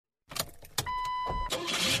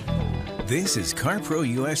This is CarPro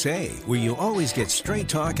USA, where you always get straight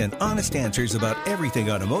talk and honest answers about everything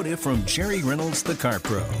automotive from Jerry Reynolds, the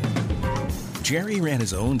CarPro. Jerry ran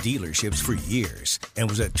his own dealerships for years and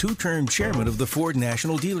was a two-term chairman of the Ford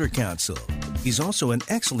National Dealer Council. He's also an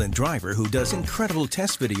excellent driver who does incredible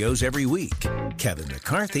test videos every week. Kevin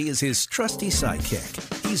McCarthy is his trusty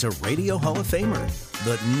sidekick. He's a Radio Hall of Famer,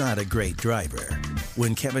 but not a great driver.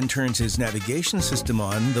 When Kevin turns his navigation system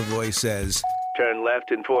on, the voice says, "Turn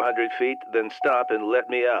left in 400 feet, then stop and let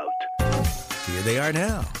me out." Here they are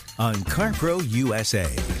now on CarPro USA.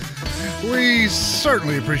 We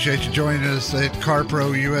certainly appreciate you joining us at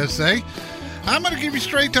CarPro USA. I'm going to give you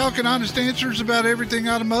straight talk and honest answers about everything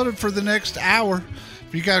automotive for the next hour.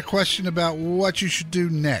 If you got a question about what you should do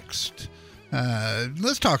next,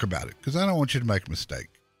 let's talk about it, because I don't want you to make a mistake.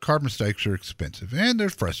 Car mistakes are expensive and they're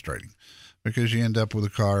frustrating, because you end up with a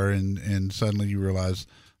car and suddenly you realize,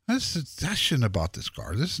 I shouldn't have bought this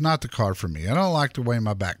car. This is not the car for me. I don't like the way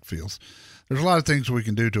my back feels. There's a lot of things we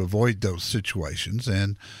can do to avoid those situations.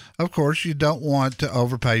 And, of course, you don't want to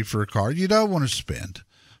overpay for a car. You don't want to spend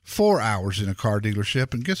 4 hours in a car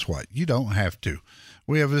dealership. And guess what? You don't have to.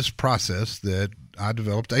 We have this process that I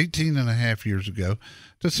developed 18 and a half years ago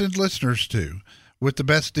to send listeners to with the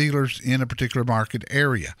best dealers in a particular market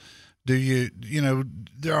area. There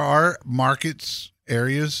are markets,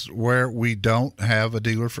 areas where we don't have a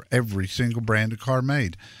dealer for every single brand of car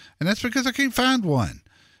made. And that's because I can't find one.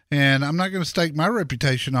 And I'm not going to stake my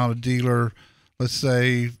reputation on a dealer, let's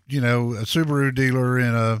say, a Subaru dealer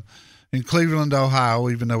in Cleveland, Ohio,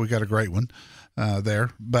 even though we got a great one there.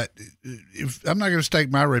 But I'm not going to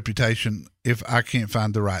stake my reputation if I can't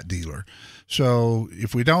find the right dealer. So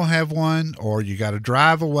if we don't have one, or you got to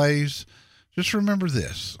drive a ways, just remember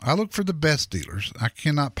this. I look for the best dealers. I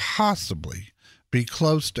cannot possibly be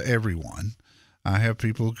close to everyone. I have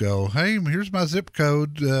people go, "Hey, here's my zip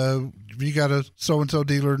code. Have you got a so-and-so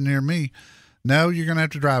dealer near me?" No, you're going to have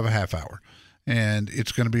to drive a half hour, and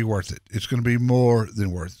it's going to be worth it. It's going to be more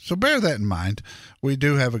than worth it. So bear that in mind. We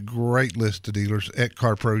do have a great list of dealers at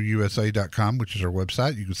carprousa.com, which is our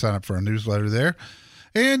website. You can sign up for our newsletter there,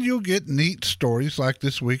 and you'll get neat stories. Like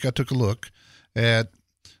this week, I took a look at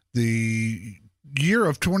the year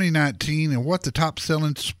of 2019 and what the top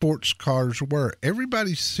selling sports cars were.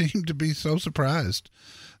 Everybody seemed to be so surprised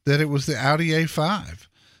that it was the Audi A5.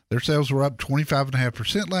 Their sales were up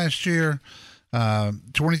 25.5% last year,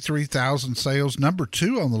 23,000 sales. Number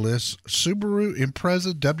 2 on the list, Subaru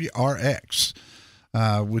Impreza WRX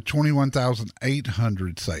with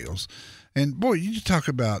 21,800 sales. And boy, you just talk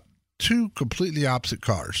about two completely opposite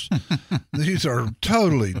cars. These are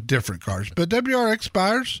totally different cars. But WRX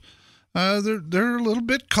buyers, they're a little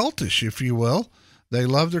bit cultish, if you will. They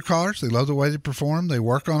love their cars. They love the way they perform. They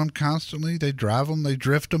work on them constantly. They drive them. They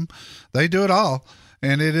drift them. They do it all.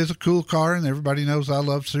 And it is a cool car, and everybody knows I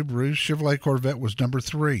love Subaru. Chevrolet Corvette was number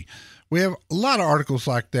 3. We have a lot of articles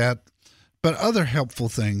like that, but other helpful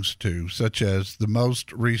things too, such as the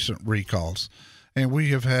most recent recalls. And we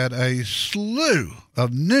have had a slew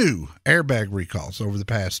of new airbag recalls over the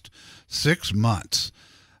past 6 months.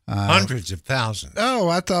 Hundreds of thousands. Oh,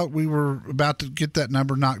 I thought we were about to get that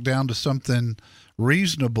number knocked down to something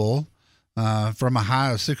reasonable from a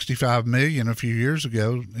high of 65 million a few years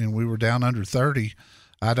ago, and we were down under 30.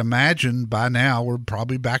 I'd imagine by now we're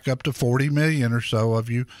probably back up to 40 million or so of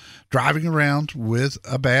you driving around with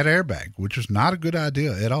a bad airbag, which is not a good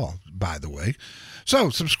idea at all, by the way.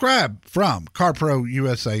 So subscribe from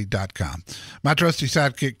carprousa.com. My trusty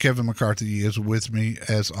sidekick, Kevin McCarthy, is with me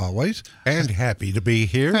as always. And happy to be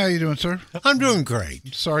here. How you doing, sir? I'm doing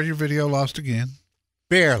great. Sorry your video lost again.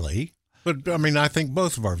 Barely. But, I think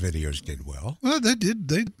both of our videos did well. Well, they did.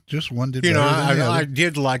 They just one did better than the other. I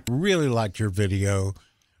did really like your video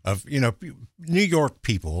of, New York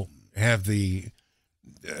people have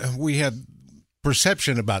we have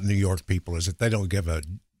perception about New York people is that they don't give a,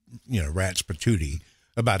 rat's patootie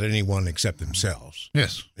about anyone except themselves.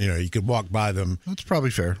 Yes. You could walk by them. That's probably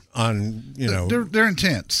fair. They're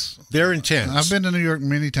intense. They're intense. I've been to New York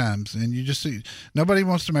many times, and you just see nobody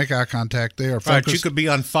wants to make eye contact. They are focused. Right, you could be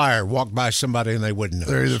on fire, walk by somebody, and they wouldn't know.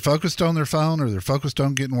 They're either focused on their phone or they're focused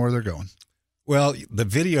on getting where they're going. Well, the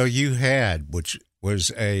video you had, which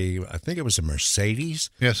was I think it was a Mercedes.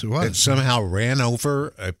 Yes, it was. That somehow ran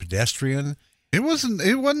over a pedestrian. It wasn't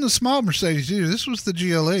a small Mercedes either. This was the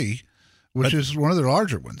GLE, which is one of their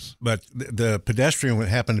larger ones. But the pedestrian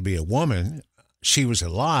happened to be a woman. She was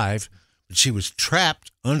alive, but she was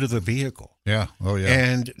trapped under the vehicle. Yeah. Oh, yeah.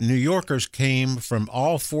 And New Yorkers came from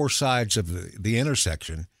all 4 sides of the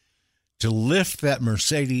intersection to lift that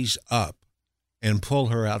Mercedes up and pull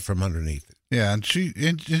her out from underneath it. Yeah, and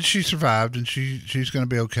she survived, and she's going to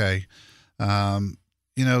be okay.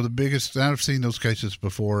 The biggest, I've seen those cases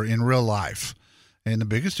before in real life. And the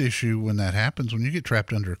biggest issue when that happens, when you get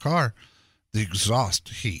trapped under a car, the exhaust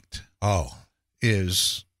heat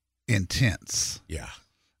is intense. Yeah.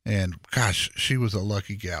 And gosh, she was a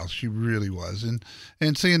lucky gal. She really was. And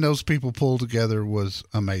seeing those people pull together was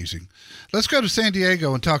amazing. Let's go to San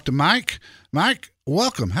Diego and talk to Mike. Mike,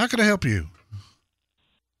 welcome. How can I help you?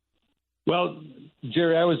 Well,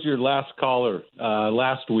 Jerry, I was your last caller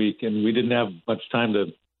last week, and we didn't have much time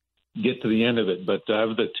to get to the end of it. But I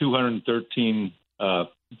have the 2013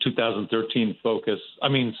 Focus.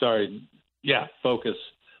 Focus.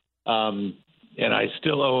 And I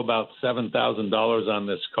still owe about $7,000 on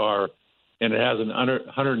this car, and it has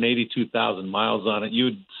 182,000 miles on it. You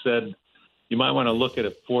had said you might want to look at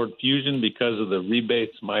a Ford Fusion because of the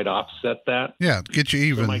rebates might offset that. Yeah, get you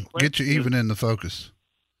even. So get you even in the Focus.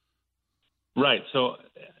 Right. So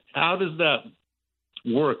how does that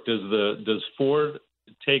work? Does Ford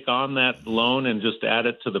take on that loan and just add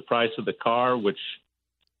it to the price of the car, which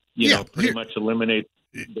pretty much eliminates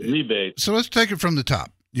the rebate? So let's take it from the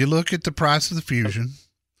top. You look at the price of the Fusion.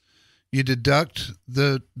 You deduct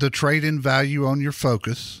the trade-in value on your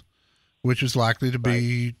Focus, which is likely to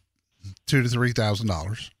be $2,000 to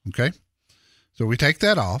 $3,000. Okay, so we take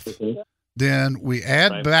that off. Then we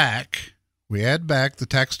add back the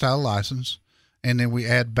textile license, and then we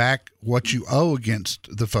add back what you owe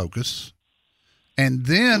against the Focus, and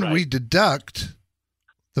then we deduct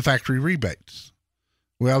the factory rebates.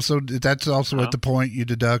 That's also at the point you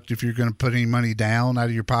deduct if you're going to put any money down out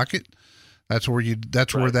of your pocket. That's where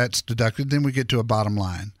where that's deducted. Then we get to a bottom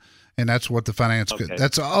line, and that's what the finance.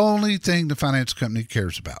 That's the only thing the finance company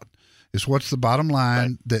cares about is what's the bottom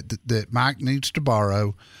line that Mike needs to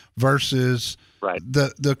borrow versus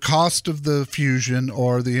the cost of the Fusion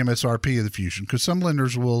or the MSRP of the Fusion. Because some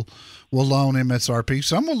lenders will loan MSRP,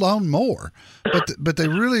 some will loan more, but they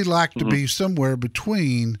really like to be somewhere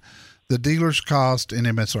between the dealer's cost and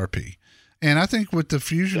MSRP. And I think with the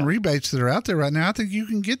Fusion rebates that are out there right now, I think you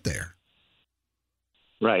can get there.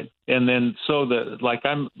 Right. And then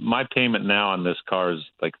my payment now on this car is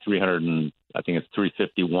like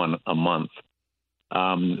 $351 a month.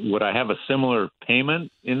 Would I have a similar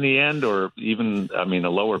payment in the end, or even, a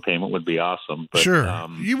lower payment would be awesome. But, sure.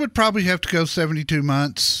 You would probably have to go 72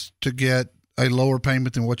 months to get a lower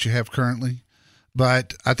payment than what you have currently.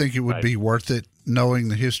 But I think it would be worth it, knowing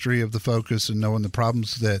the history of the Focus and knowing the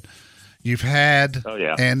problems that you've had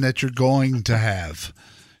and that you're going to have.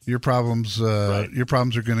 Your problems are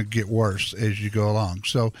going to get worse as you go along.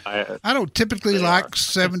 So I don't typically like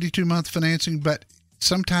 72-month financing, but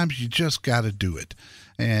sometimes you just got to do it.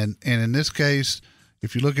 And in this case,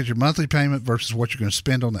 if you look at your monthly payment versus what you're going to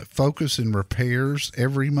spend on that Focus and repairs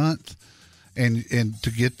every month, and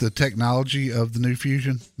to get the technology of the new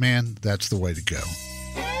Fusion, man, that's the way to go.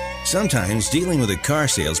 Sometimes dealing with a car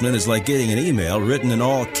salesman is like getting an email written in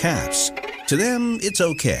all caps. To them, it's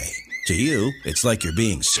okay. To you, it's like you're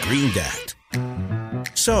being screamed at.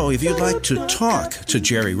 So if you'd like to talk to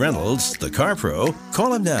Jerry Reynolds, the Car Pro,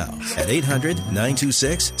 call him now at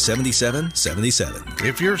 800-926-7777.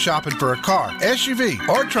 If you're shopping for a car, SUV,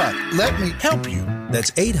 or truck, let me help you.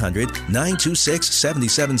 That's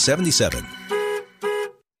 800-926-7777.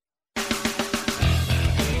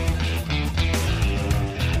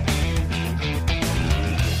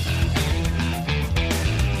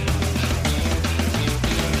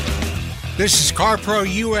 This is CarPro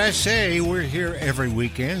USA. We're here every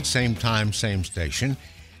weekend, same time, same station.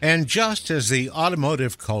 And just as the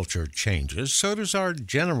automotive culture changes, so does our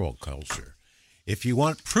general culture. If you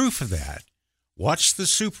want proof of that, watch the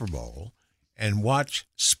Super Bowl and watch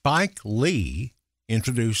Spike Lee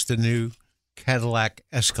introduce the new Cadillac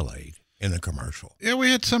Escalade in a commercial. Yeah, we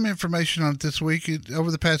had some information on it this week. Over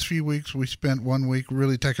the past few weeks, we spent 1 week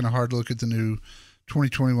really taking a hard look at the new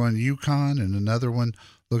 2021 Yukon and another one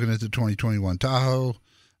looking at the 2021 Tahoe.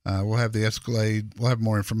 We'll have the Escalade. We'll have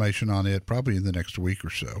more information on it probably in the next week or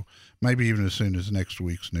so, maybe even as soon as next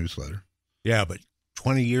week's newsletter. Yeah, but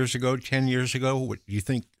 20 years ago, 10 years ago, what do you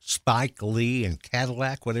think Spike Lee and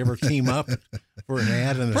Cadillac would ever team up for an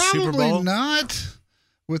ad in the Super Bowl? Probably not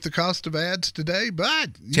with the cost of ads today,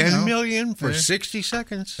 but $10 million for 60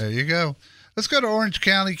 seconds. There you go. Let's go to Orange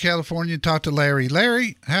County, California, and talk to Larry.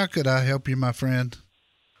 Larry, how could I help you, my friend?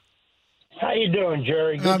 How you doing,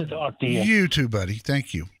 Jerry? Good to talk to you. You too, buddy.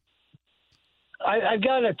 Thank you. I've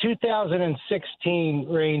got a 2016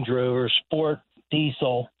 Range Rover Sport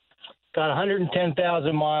diesel. Got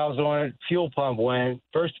 110,000 miles on it. Fuel pump went.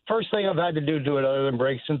 First thing I've had to do to it other than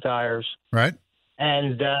brakes and tires. Right.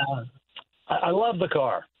 And I love the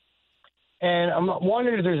car. And I'm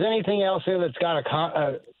wondering if there's anything else there that's got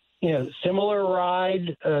similar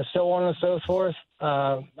ride, so on and so forth.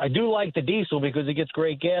 I do like the diesel because it gets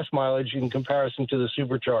great gas mileage in comparison to the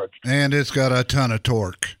supercharged. And it's got a ton of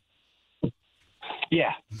torque.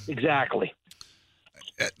 Yeah, exactly.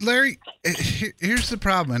 Larry, here's the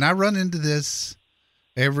problem, and I run into this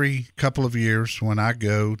every couple of years when I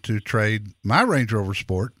go to trade my Range Rover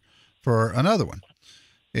Sport for another one.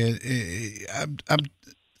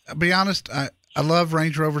 I'll be honest, I love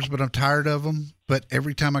Range Rovers, but I'm tired of them. But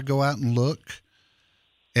every time I go out and look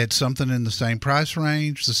at something in the same price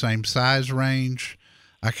range, the same size range,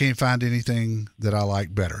 I can't find anything that I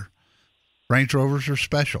like better. Range Rovers are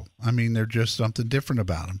special. I mean, they're just something different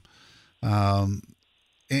about them.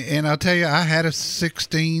 And I'll tell you, I had a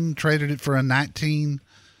 16, traded it for a 19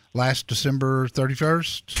 last December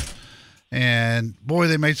 31st. And, boy,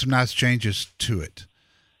 they made some nice changes to it.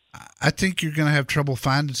 I think you're going to have trouble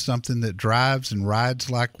finding something that drives and rides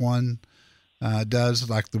like one does,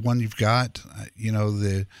 like the one you've got.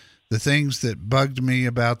 The things that bugged me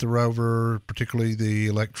about the Rover, particularly the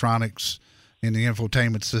electronics in the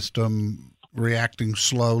infotainment system reacting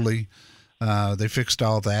slowly, they fixed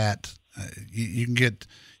all that. You can get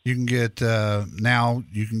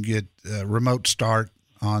remote start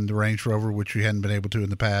on the Range Rover, which you hadn't been able to in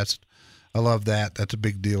the past. I love that. That's a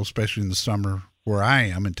big deal, especially in the summer where I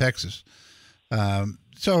am in Texas.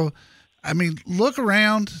 So, I mean, look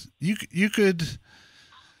around. You could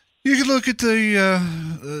look at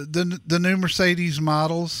the new Mercedes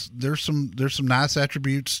models. There's some nice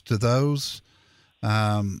attributes to those.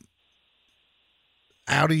 Audi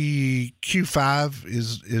Q5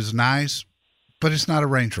 is nice, but it's not a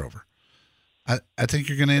Range Rover. I think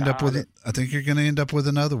you're going to end up with it. I think you're going to end up with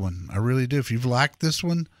another one. I really do. If you've liked this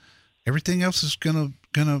one, everything else is gonna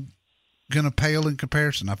pale in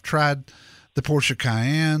comparison. I've tried the Porsche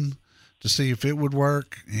Cayenne to see if it would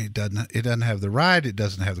work. It doesn't have the ride. It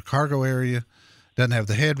doesn't have the cargo area. It doesn't have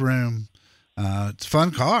the headroom. It's a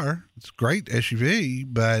fun car. It's a great SUV,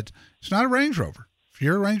 but it's not a Range Rover. If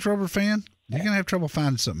you're a Range Rover fan, you're going to have trouble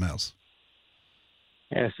finding something else.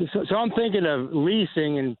 Yeah, so I'm thinking of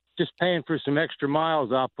leasing and just paying for some extra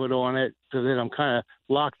miles I'll put on it, so that I'm kind of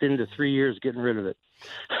locked into 3 years getting rid of it.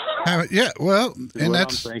 Yeah, well, and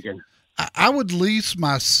that's I'm thinking. I would lease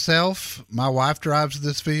myself. My wife drives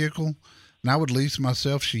this vehicle, and I would lease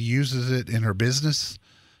myself. She uses it in her business.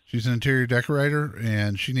 She's an interior decorator,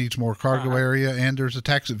 and she needs more cargo area, and there's a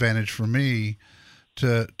tax advantage for me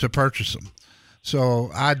to purchase them. So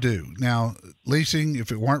I do. Now, leasing,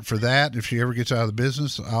 if it weren't for that, if she ever gets out of the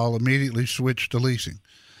business, I'll immediately switch to leasing.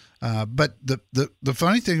 But the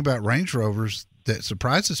funny thing about Range Rovers that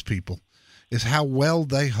surprises people is how well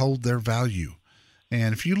they hold their value.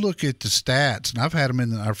 And if you look at the stats, and I've had them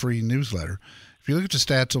in our free newsletter, if you look at the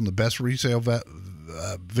stats on the best resale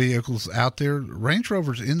vehicles out there, Range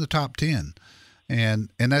Rover's in the top 10. And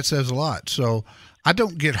that says a lot. So I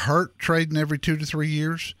don't get hurt trading every 2 to 3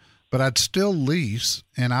 years, but I'd still lease.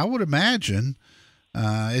 And I would imagine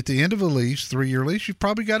at the end of a lease, 3-year lease, you've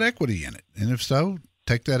probably got equity in it. And if so,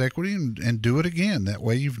 take that equity and do it again. That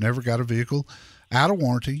way you've never got a vehicle out of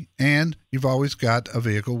warranty, and you've always got a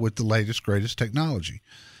vehicle with the latest, greatest technology.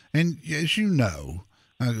 And as you know,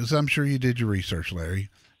 as I'm sure you did your research, Larry,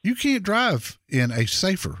 you can't drive in a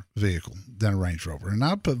safer vehicle than a Range Rover. And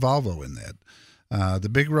I'll put Volvo in that. The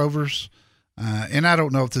big Rovers, and I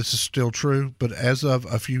don't know if this is still true, but as of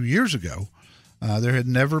a few years ago, there had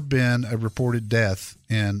never been a reported death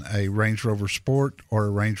in a Range Rover Sport or a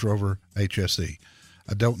Range Rover HSE.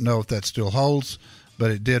 I don't know if that still holds, but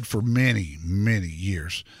it did for many, many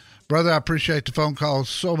years. Brother, I appreciate the phone calls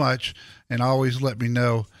so much, and always let me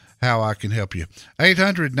know how I can help you.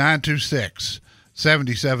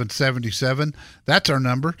 800-926-7777. That's our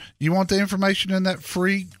number. You want the information in that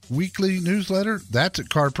free weekly newsletter? That's at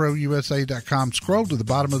carprousa.com. Scroll to the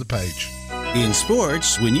bottom of the page. In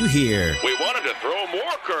sports, when you hear, "We wanted to throw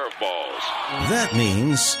more curveballs," that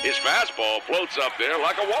means, his fastball floats up there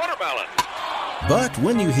like a watermelon. but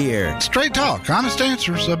when you hear, Straight talk, honest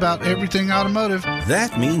answers about everything automotive.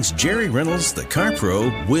 that means Jerry Reynolds, the Car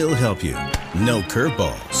Pro, will help you. No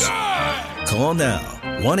curveballs. Call now,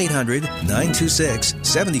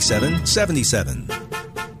 1-800-926-7777.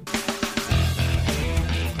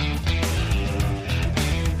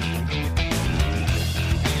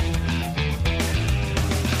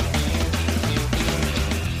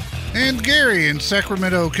 And Gary in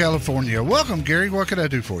Sacramento, California. Welcome, Gary. What can I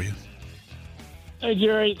do for you? Hey,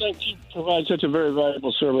 Jerry, thank you for providing such a very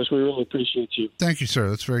valuable service. We really appreciate you. Thank you, sir.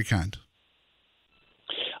 That's very kind.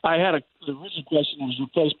 I had the original question was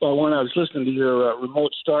replaced by one. I was listening to your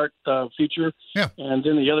remote start feature, and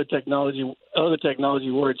then the other technology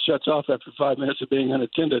where it shuts off after 5 minutes of being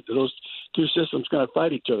unattended. Those two systems kind of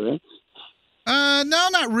fight each other. No,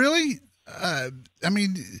 not really. I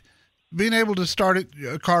mean, being able to start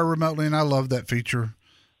a car remotely, and I love that feature.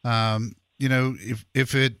 You know,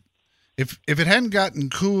 if it hadn't gotten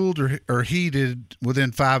cooled or heated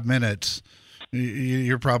within 5 minutes,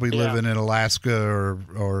 you're probably living in Alaska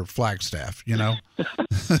or Flagstaff, you know?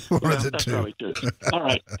 One of the two. Probably true. All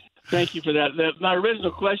right. Thank you for that. My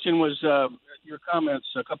original question was your comments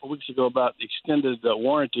a couple of weeks ago about the extended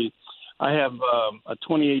warranty. I have a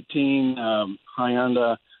 2018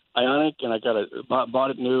 Hyundai Ioniq, and I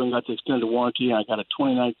bought it new and got the extended warranty. And I got a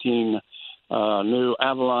 2019 new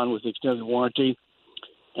Avalon with extended warranty.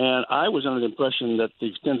 And I was under the impression that the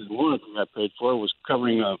extended warranty I paid for was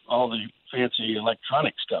covering all the fancy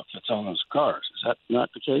electronic stuff that's on those cars. Is that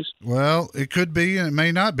not the case? Well, it could be, and it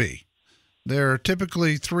may not be. There are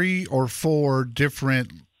typically 3 or 4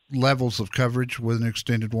 different levels of coverage with an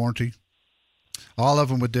extended warranty, all of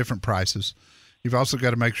them with different prices. You've also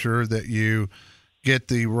got to make sure that you get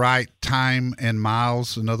the right time and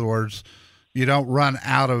miles. In other words, you don't run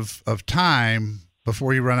out of time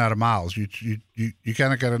before you run out of miles. You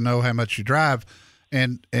kind of got to know how much you drive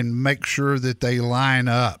and make sure that they line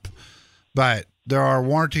up. But there are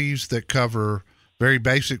warranties that cover very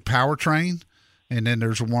basic powertrain, and then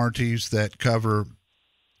there's warranties that cover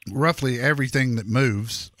roughly everything that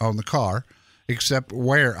moves on the car except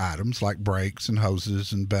wear items like brakes and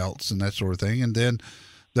hoses and belts and that sort of thing. And then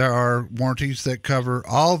there are warranties that cover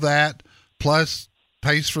all that plus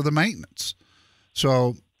pays for the maintenance.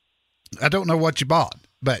 So I don't know what you bought,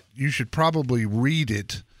 but you should probably read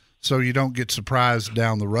it so you don't get surprised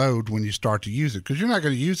down the road when you start to use it, because you're not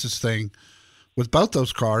going to use this thing with both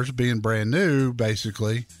those cars being brand new.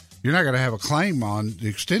 Basically, you're not going to have a claim on the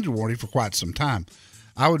extended warranty for quite some time.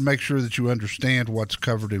 I would make sure that you understand what's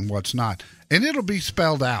covered and what's not, and it'll be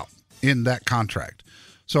spelled out in that contract.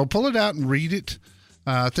 So pull it out and read it.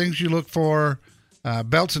 Things you look for,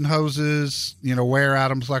 belts and hoses, wear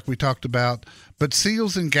items like we talked about, but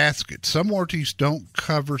seals and gaskets. Some warranties don't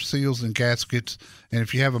cover seals and gaskets, and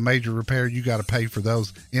if you have a major repair, you got to pay for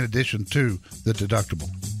those in addition to the deductible.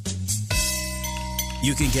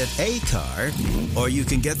 You can get a car, or you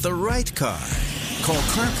can get the right car. Call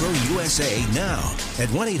CarPro USA now at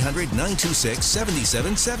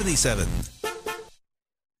 1-800-926-7777.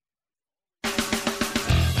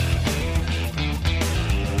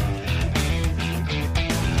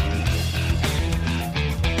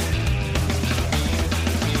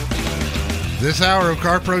 This hour of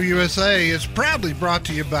CarPro USA is proudly brought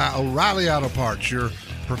to you by O'Reilly Auto Parts, your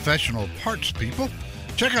professional parts people.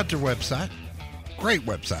 Check out their website. Great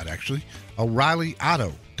website, actually.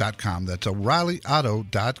 O'ReillyAuto.com. That's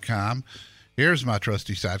O'ReillyAuto.com. Here's my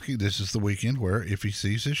trusty sidekick. This is the weekend where if he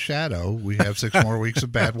sees his shadow, we have 6 more weeks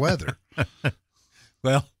of bad weather.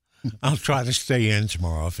 Well, I'll try to stay in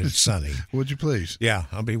tomorrow if it's sunny. Would you please? Yeah,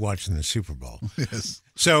 I'll be watching the Super Bowl. Yes.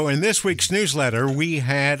 So in this week's newsletter, we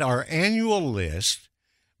had our annual list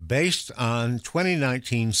based on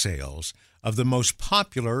 2019 sales of the most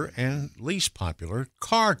popular and least popular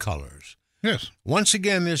car colors. Yes. Once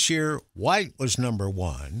again this year, white was number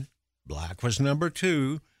 1, black was number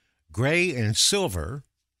 2, gray and silver,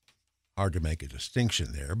 hard to make a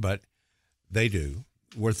distinction there, but they do,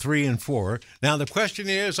 were 3 and 4. Now the question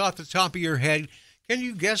is, off the top of your head, can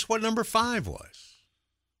you guess what number 5 was?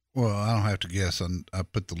 Well, I don't have to guess. I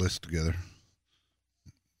put the list together.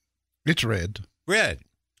 It's red. Red,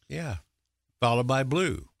 yeah, followed by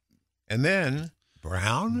blue, and then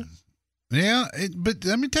brown. Yeah, but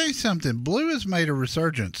let me tell you something. Blue has made a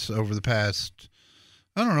resurgence over the past,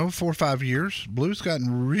 4 or 5 years. Blue's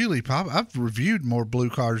gotten really popular. I've reviewed more blue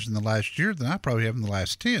cars in the last year than I probably have in the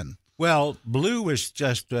last 10. Well, blue was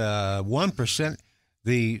just 1%.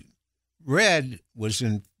 The red was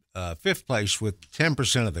in 5th place with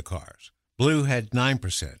 10% of the cars. Blue had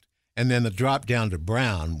 9%. And then the drop down to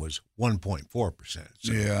brown was 1.4%.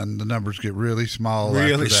 So yeah, and the numbers get really small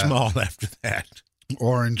really after that. small after that.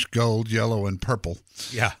 Orange, gold, yellow, and purple.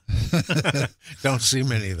 Yeah. Don't see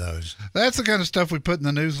many of those. That's the kind of stuff we put in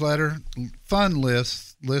the newsletter. Fun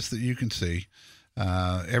lists that you can see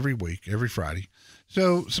every week, every Friday.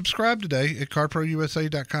 So subscribe today at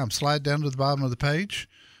carprousa.com. Slide down to the bottom of the page,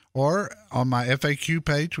 or on my FAQ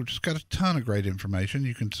page, which has got a ton of great information.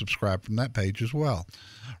 You can subscribe from that page as well.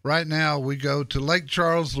 Right now, we go to Lake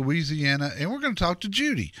Charles, Louisiana, and we're going to talk to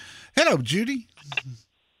Judy. Hello, Judy.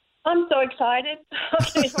 I'm so excited. I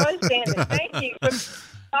can't understand it. Thank you for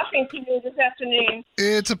talking to me this afternoon.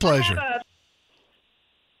 It's a pleasure.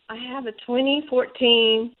 I have a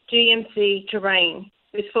 2014 GMC Terrain.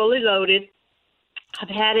 It's fully loaded. I've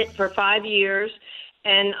had it for 5 years,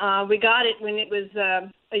 and we got it when it was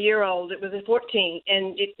a year old. It was a 14,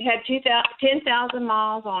 and it had 10,000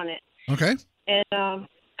 miles on it. Okay. And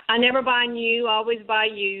I never buy new, I always buy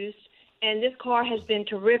used, and this car has been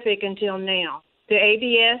terrific until now. The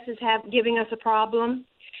ABS is giving us a problem,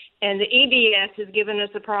 and the EBS is giving us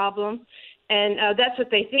a problem, and that's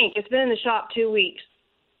what they think. It's been in the shop 2 weeks.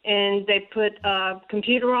 And they put a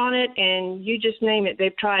computer on it, and you just name it.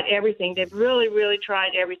 They've tried everything. They've really, really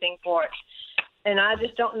tried everything for it. And I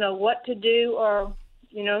just don't know what to do, or,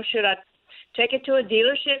 should I take it to a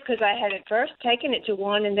dealership? Because I had at first taken it to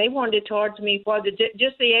one, and they wanted to charge me for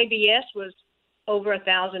just the ABS was over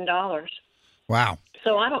 $1,000. Wow.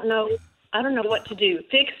 So I don't know what to do.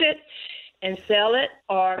 Fix it and sell it,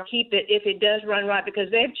 or keep it if it does run right, because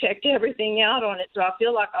they've checked everything out on it. So I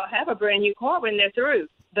feel like I'll have a brand new car when they're through.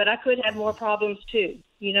 But I could have more problems too,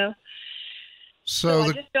 So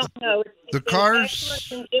I just don't know. The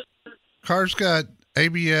car's got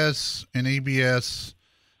ABS and EBS,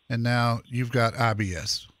 and now you've got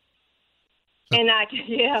IBS. And I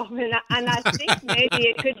think maybe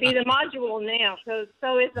it could be the module now.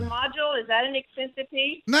 So is the module, is that an expensive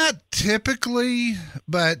piece? Not typically,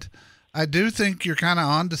 but I do think you're kind of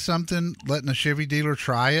onto something, letting a Chevy dealer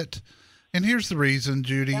try it. And here's the reason,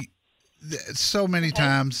 Judy. Yeah. So many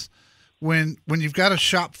times when you've got a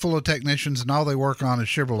shop full of technicians and all they work on is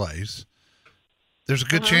Chevrolets, there's a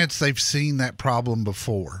good chance they've seen that problem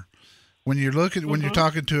before. When you're when you're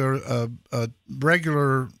talking to a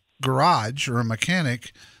regular garage or a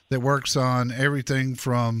mechanic that works on everything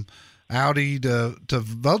from Audi to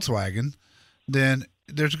Volkswagen, then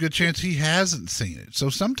there's a good chance he hasn't seen it.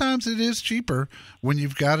 So sometimes it is cheaper when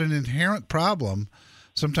you've got an inherent problem.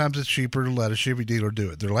 Sometimes it's cheaper to let a Chevy dealer do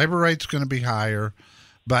it. Their labor rate's going to be higher,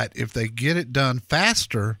 but if they get it done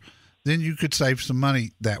faster, then you could save some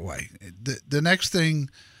money that way. The next thing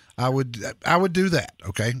I would do that.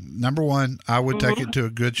 Okay. Number one, I would take it to a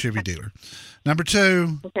good Chevy dealer. Number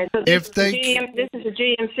two, so this is a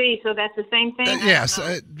GMC, so that's the same thing. Yes,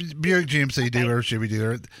 Buick GMC dealer, Chevy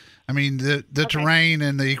dealer. I mean, the Terrain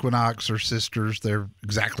and the Equinox are sisters. They're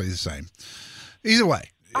exactly the same. Either way.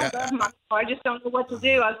 I love my car. I just don't know what to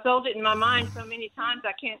do. I've sold it in my mind so many times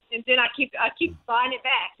I can't, and then I keep buying it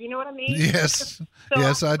back. You know what I mean? Yes,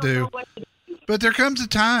 yes, I do. But there comes a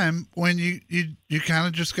time when you kind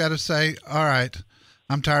of just got to say, all right,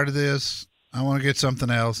 I'm tired of this. I want to get something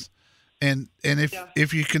else. And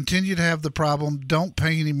if you continue to have the problem, don't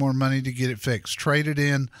pay any more money to get it fixed. Trade it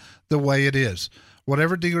in the way it is.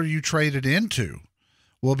 Whatever dealer you trade it into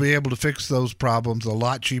will be able to fix those problems a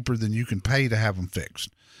lot cheaper than you can pay to have them fixed.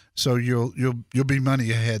 So you'll be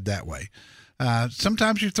money ahead that way.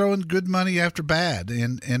 Sometimes you throw in good money after bad,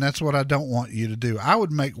 and that's what I don't want you to do. I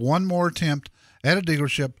would make one more attempt at a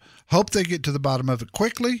dealership, hope they get to the bottom of it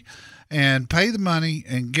quickly, and pay the money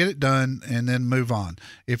and get it done, and then move on.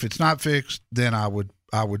 If it's not fixed, then I would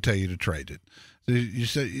tell you to trade it. You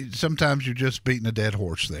say sometimes you're just beating a dead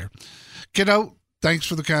horse there. Kiddo, thanks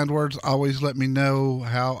for the kind words. Always let me know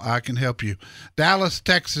how I can help you. Dallas,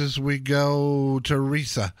 Texas, we go.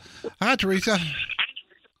 Teresa. Hi, Teresa.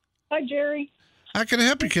 Hi, Jerry. How can I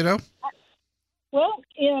help you, kiddo? Well,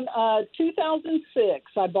 in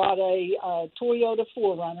 2006, I bought a Toyota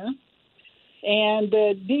 4Runner, and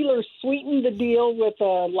the dealer sweetened the deal with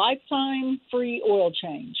a lifetime free oil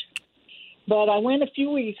change. But I went a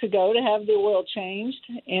few weeks ago to have the oil changed,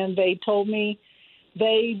 and they told me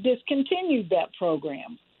they discontinued that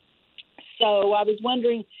program. So I was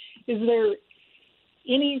wondering, is there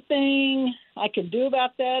anything I can do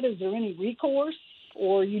about that? Is there any recourse?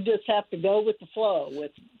 Or you just have to go with the flow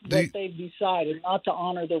with what they've decided, not to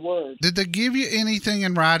honor their word. Did they give you anything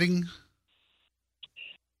in writing?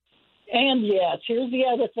 And yes, here's the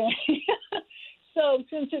other thing. So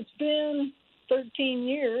since it's been 13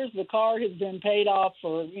 years, the car has been paid off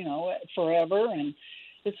for, forever. And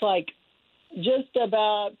it's like just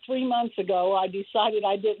about 3 months ago, I decided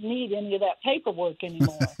I didn't need any of that paperwork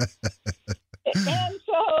anymore. And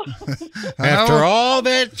so, after all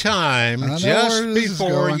that time, just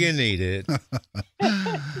before you need it.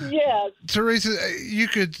 Yes. Teresa, you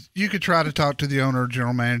could try to talk to the owner or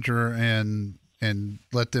general manager and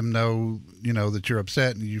let them know, that you're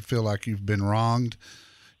upset and you feel like you've been wronged.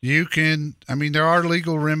 You can, there are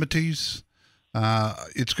legal remedies.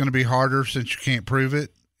 It's going to be harder since you can't prove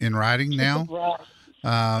it in writing now.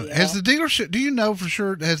 Right. Has the dealership, do you know for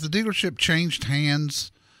sure, has the dealership changed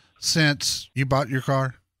hands since you bought your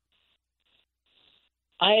car?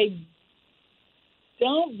 I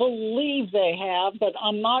don't believe they have, but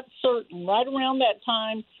I'm not certain. Right around that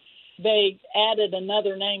time, they added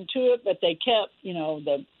another name to it, but they kept,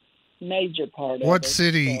 the major part of it. What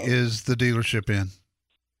city is the dealership in?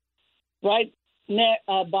 Right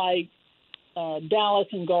by Dallas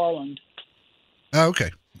and Garland. Oh,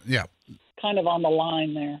 okay. Yeah. Kind of on the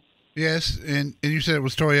line there. Yes, and you said it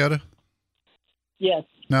was Toyota? Yes.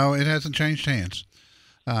 No, it hasn't changed hands.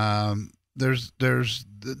 There's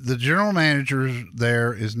the general manager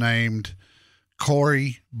there is named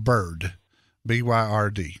Corey Bird,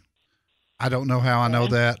 B-Y-R-D. I don't know how I know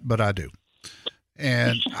that, but I do.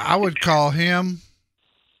 And I would call him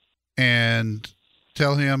and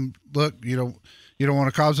tell him, look, you don't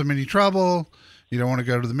want to cause them any trouble. You don't want to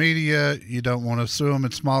go to the media. You don't want to sue them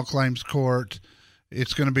in small claims court.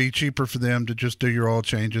 It's going to be cheaper for them to just do your oil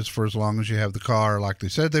changes for as long as you have the car like they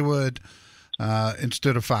said they would,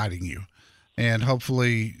 instead of fighting you. And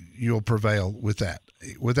hopefully you'll prevail with that.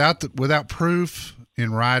 Without proof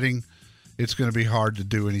in writing, it's going to be hard to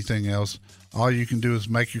do anything else. All you can do is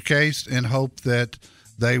make your case and hope that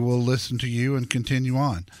they will listen to you and continue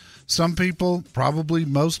on. Some people, probably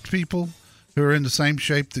most people who are in the same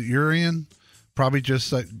shape that you're in, probably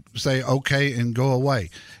just say okay and go away.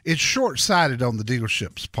 It's short-sighted on the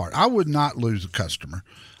dealership's part. I would not lose a customer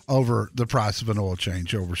over the price of an oil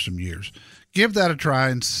change over some years. Give that a try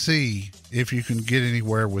and see if you can get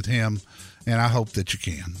anywhere with him, and I hope that you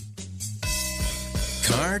can.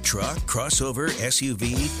 Car, truck, crossover,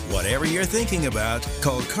 SUV, whatever you're thinking about,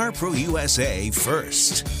 call CarPro USA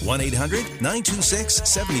first.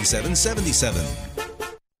 1-800-926-7777.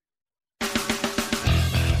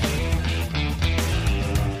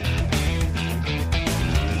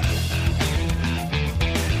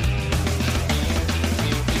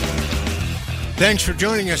 Thanks for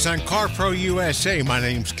joining us on CarPro USA. My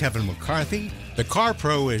name's Kevin McCarthy. The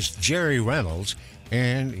CarPro is Jerry Reynolds,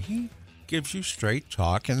 and he gives you straight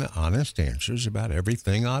talk and honest answers about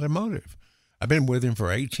everything automotive. I've been with him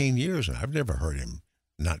for 18 years, and I've never heard him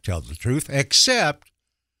not tell the truth, except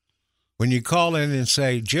when you call in and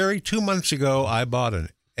say, Jerry, 2 months ago, I bought an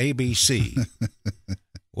ABC.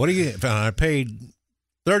 What do you? I paid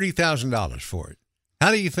 $30,000 for it. How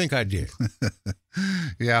do you think I did?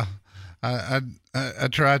 Yeah. I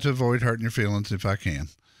try to avoid hurting your feelings if I can,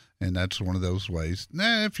 and that's one of those ways.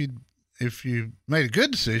 If you made a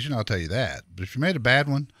good decision, I'll tell you that. But if you made a bad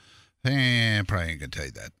one, I probably ain't gonna tell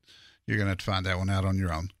you that. You're gonna have to find that one out on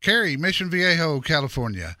your own. Carrie, Mission Viejo,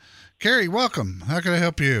 California. Carrie, welcome. How can I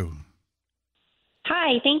help you?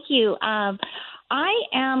 Hi, thank you. I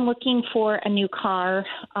am looking for a new car.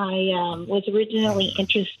 I was originally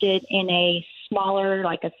interested in a smaller,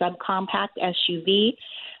 like a subcompact SUV.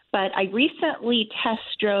 But I recently test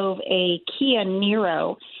drove a Kia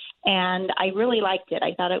Niro, and I really liked it.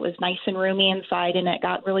 I thought it was nice and roomy inside, and it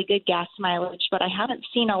got really good gas mileage. But I haven't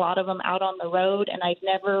seen a lot of them out on the road, and I've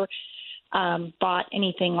never bought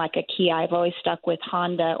anything like a Kia. I've always stuck with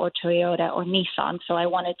Honda or Toyota or Nissan. So I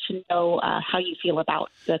wanted to know how you feel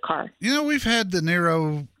about the car. We've had the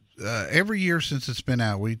Niro every year since it's been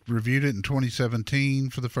out. We reviewed it in 2017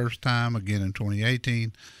 for the first time, again in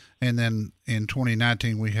 2018. And then in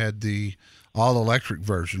 2019, we had the all-electric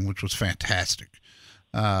version, which was fantastic.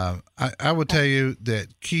 I would tell you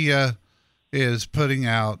that Kia is putting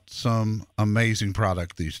out some amazing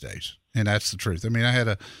product these days, and that's the truth. I mean, I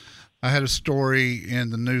had a story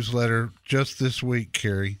in the newsletter just this week,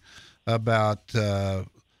 Carrie, about U.S.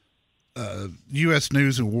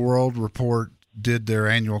 News and World Report did their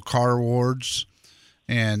annual car awards.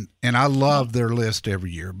 And I love their list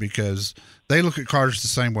every year because they look at cars the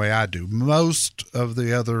same way I do. Most of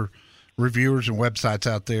the other reviewers and websites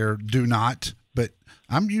out there do not, but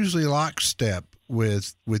I'm usually lockstep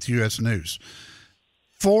with U.S. News.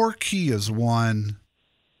 4 Kias won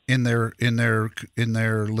in their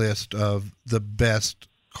list of the best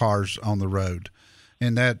cars on the road,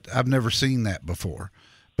 and that I've never seen that before.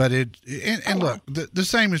 But look, the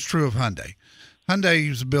same is true of Hyundai.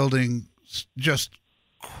 Hyundai is building just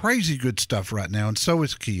crazy good stuff right now, and so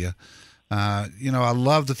is Kia. I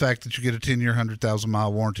love the fact that you get a 10-year,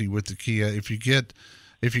 100,000-mile warranty with the Kia. If you get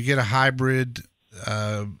a hybrid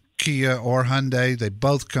Kia or Hyundai, they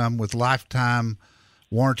both come with lifetime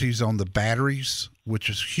warranties on the batteries, which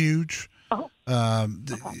is huge.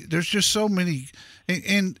 There's just so many,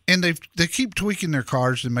 and they keep tweaking their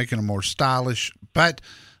cars and making them more stylish, but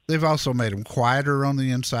they've also made them quieter on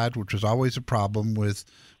the inside, which was always a problem with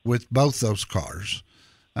both those cars.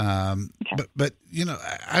 But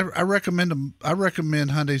I recommend them. I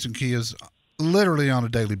recommend Hyundais and Kias literally on a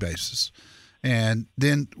daily basis. And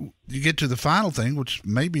then you get to the final thing, which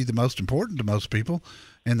may be the most important to most people,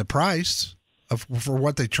 and the price for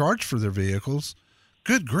what they charge for their vehicles.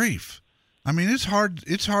 Good grief. I mean, it's hard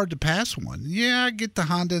to pass one. Yeah, I get the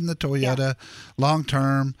Honda and the Toyota long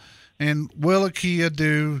term. And will a Kia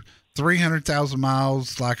do 300,000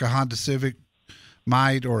 miles like a Honda Civic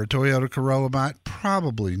might or a Toyota Corolla might?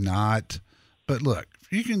 Probably not. But look,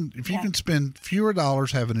 if you can spend fewer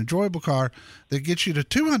dollars, have an enjoyable car that gets you to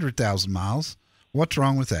 200,000 miles, what's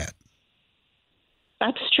wrong with that?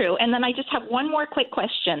 That's true. And then I just have one more quick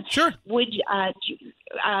question. Sure. Would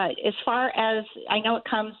as far as I know, it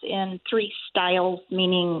comes in 3 styles,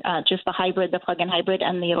 meaning just the hybrid, the plug-in hybrid,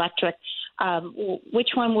 and the electric. Which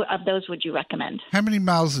one of those would you recommend? How many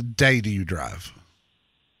miles a day do you drive?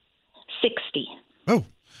 60. Oh,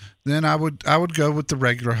 then I would go with the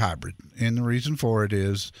regular hybrid. And the reason for it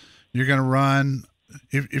is you're going to run,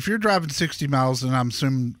 if you're driving 60 miles, and I'm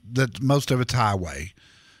assuming that most of it's highway,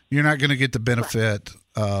 you're not going to get the benefit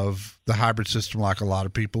of the hybrid system like a lot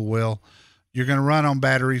of people will. You're going to run on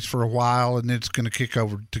batteries for a while, and it's going to kick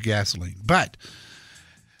over to gasoline. But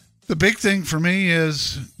the big thing for me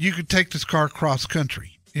is you could take this car cross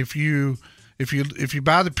country. If you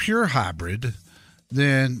buy the pure hybrid,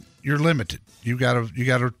 then you're limited. You got to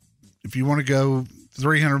if you want to go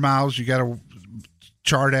 300 miles, you got to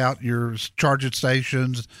chart out your charging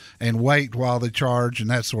stations and wait while they charge and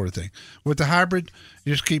that sort of thing. With the hybrid,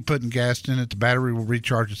 you just keep putting gas in it. The battery will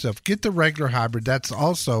recharge itself. Get the regular hybrid. That's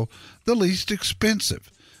also the least expensive,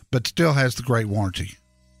 but still has the great warranty.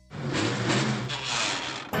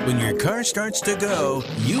 When your car starts to go,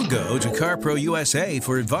 you go to CarPro USA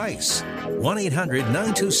for advice.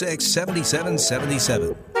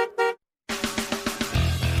 1-800-926-7777.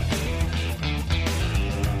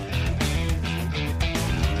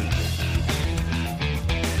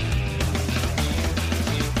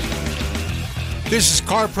 This is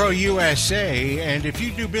CarPro USA, and if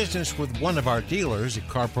you do business with one of our dealers at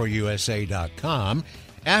CarProUSA.com,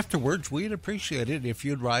 afterwards, we'd appreciate it if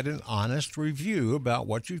you'd write an honest review about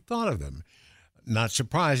what you thought of them. Not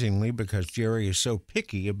surprisingly, because Jerry is so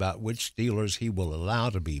picky about which dealers he will allow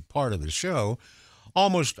to be part of the show,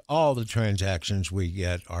 almost all the transactions we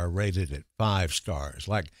get are rated at 5 stars.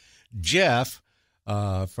 Like Jeff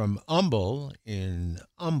from Humble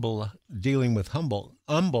dealing with Humble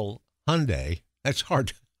Hyundai. That's hard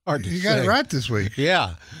to say. You got it right this week.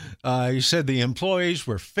 Yeah. He said the employees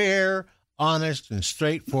were fair, honest, and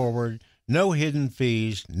straightforward. No hidden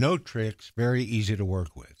fees, no tricks, very easy to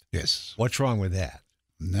work with. Yes. What's wrong with that?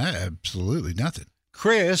 No, absolutely nothing.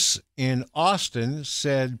 Chris in Austin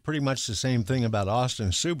said pretty much the same thing about Austin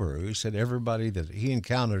Subaru. He said everybody that he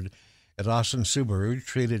encountered at Austin Subaru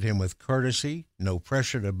treated him with courtesy, no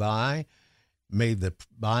pressure to buy, made the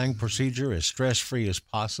buying procedure as stress-free as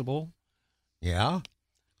possible. Yeah.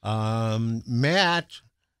 Matt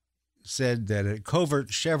said that at Covert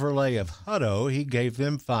Chevrolet of Hutto, he gave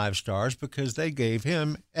them 5 stars because they gave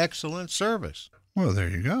him excellent service. Well, there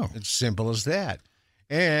you go. It's simple as that.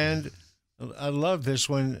 And I love this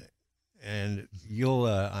one, and you'll,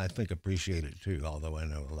 I think, appreciate it too, although I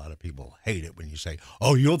know a lot of people hate it when you say,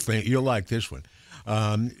 oh, you'll like this one.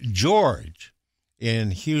 George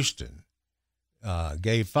in Houston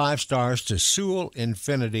gave 5 stars to Sewell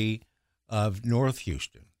Infinity of North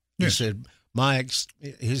Houston. He said,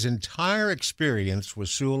 his entire experience with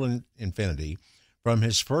Sewell Infinity, from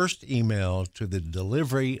his first email to the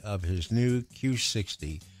delivery of his new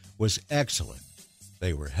Q60, was excellent.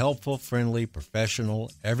 They were helpful, friendly,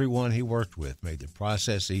 professional. Everyone he worked with made the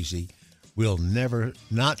process easy. We'll never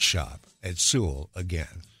not shop at Sewell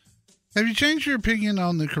again. Have you changed your opinion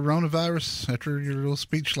on the coronavirus after your little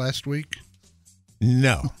speech last week?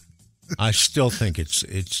 No. I still think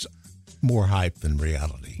it's more hype than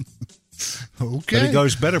reality. Okay. But it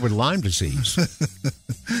goes better with Lyme disease.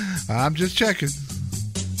 I'm just checking.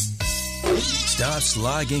 Stop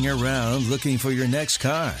slogging around looking for your next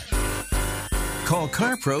car. Call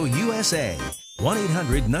CarPro USA.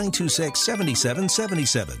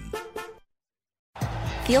 1-800-926-7777.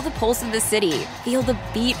 Feel the pulse of the city. Feel the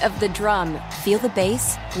beat of the drum. Feel the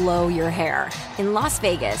bass blow your hair. In Las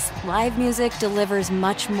Vegas, live music delivers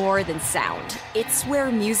much more than sound. It's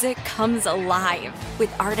where music comes alive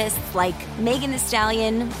with artists like Megan Thee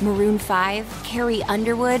Stallion, Maroon 5, Carrie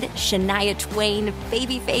Underwood, Shania Twain,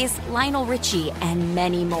 Babyface, Lionel Richie, and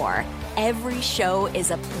many more. Every show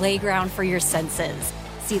is a playground for your senses.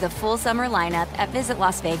 See the full summer lineup at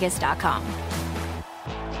visitlasvegas.com.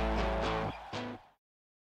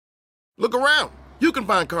 Look around. You can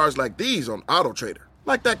find cars like these on AutoTrader,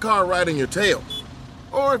 like that car riding your tail.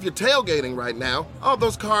 Or if you're tailgating right now, all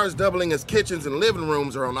those cars doubling as kitchens and living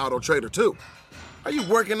rooms are on AutoTrader too. Are you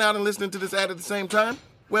working out and listening to this ad at the same time?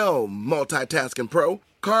 Well, multitasking pro,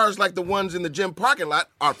 cars like the ones in the gym parking lot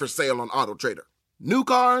are for sale on AutoTrader. New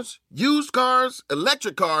cars, used cars,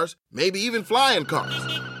 electric cars, maybe even flying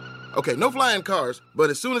cars. Okay, no flying cars,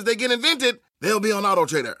 but as soon as they get invented, they'll be on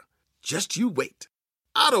AutoTrader. Just you wait.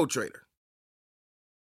 AutoTrader.